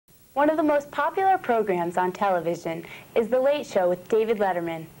One of the most popular programs on television is The Late Show with David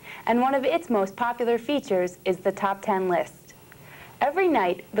Letterman, and one of its most popular features is the Top 10 list. Every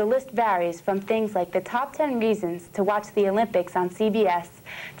night, the list varies from things like the top 10 reasons to watch the Olympics on CBS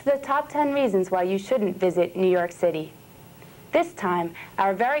to the top 10 reasons why you shouldn't visit New York City. This time,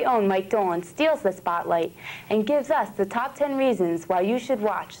 our very own Mike Dolan steals the spotlight and gives us the top 10 reasons why you should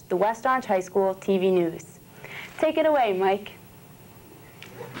watch the West Orange High School TV News. Take it away, Mike.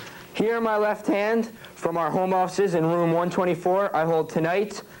 Here in my left hand, from our home offices in room 124, I hold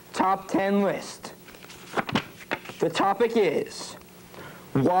tonight's top 10 list. The topic is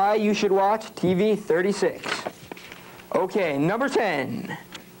why you should watch TV 36. Okay, number 10,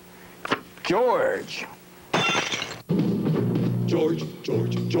 George. George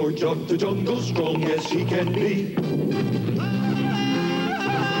of the jungle, strong as he can be.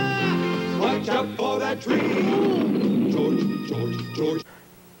 Watch out for that tree. George.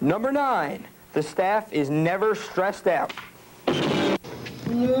 Number 9, the staff is never stressed out.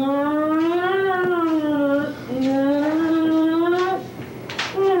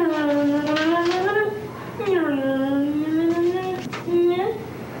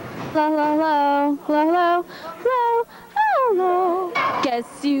 Hello.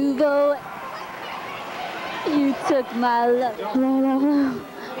 Guess you took my love.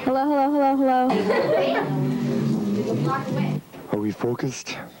 Hello. Are we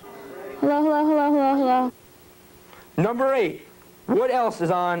focused? Hello. Number 8, what else is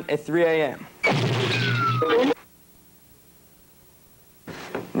on at 3 a.m.?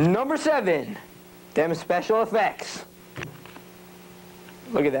 Number 7, them special effects.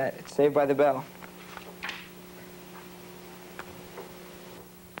 Look at that, it's Saved by the Bell.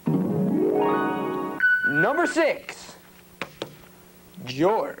 Number 6,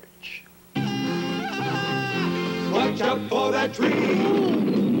 George. Watch out for that tree.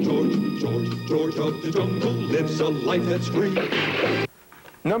 George of the jungle lives a life that's free.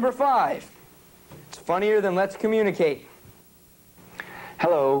 Number 5, it's funnier than Let's Communicate.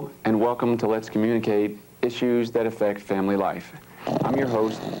 Hello, and welcome to Let's Communicate, Issues That Affect Family Life. I'm your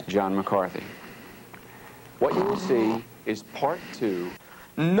host, John McCarthy. What you will see is part 2.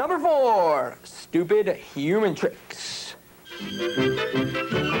 Number 4, Stupid Human Tricks.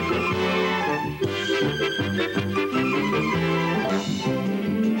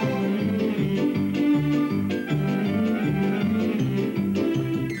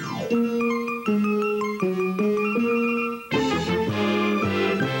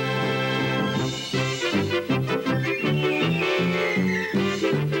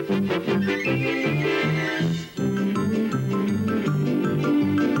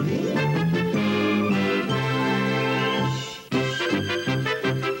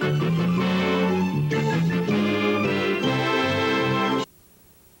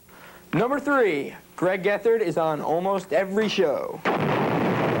 Number 3, Greg Gethard is on almost every show. Hanging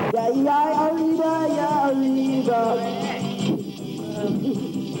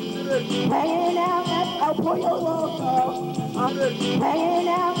out at El Pollo Loco. Hanging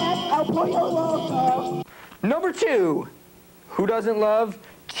out at El Pollo Loco. Number 2, who doesn't love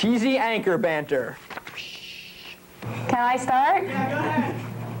cheesy anchor banter? Can I start? Yeah, go ahead.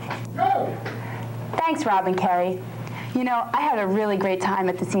 Go! Thanks, Rob and Carrie. You know, I had a really great time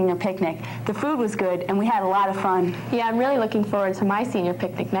at the senior picnic. The food was good, and we had a lot of fun. Yeah, I'm really looking forward to my senior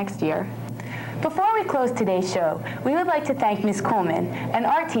picnic next year. Before we close today's show, we would like to thank Ms. Kuhlman, an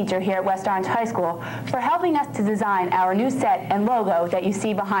art teacher here at West Orange High School, for helping us to design our new set and logo that you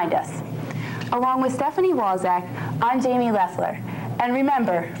see behind us. Along with Stephanie Walzak, I'm Jamie Leffler. And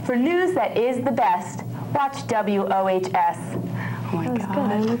remember, for news that is the best, watch WOHS. Oh my God.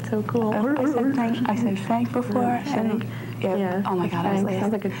 That looked so cool. I said thank before. And, yeah. Oh my God, I was late.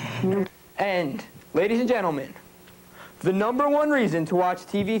 Sounds like a... And, ladies and gentlemen, the number 1 reason to watch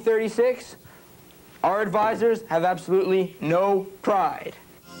TV 36, our advisors have absolutely no pride.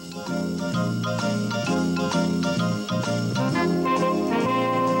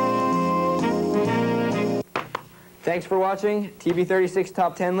 Thanks for watching TV 36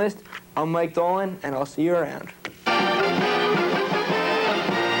 Top 10 List. I'm Mike Dolan, and I'll see you around.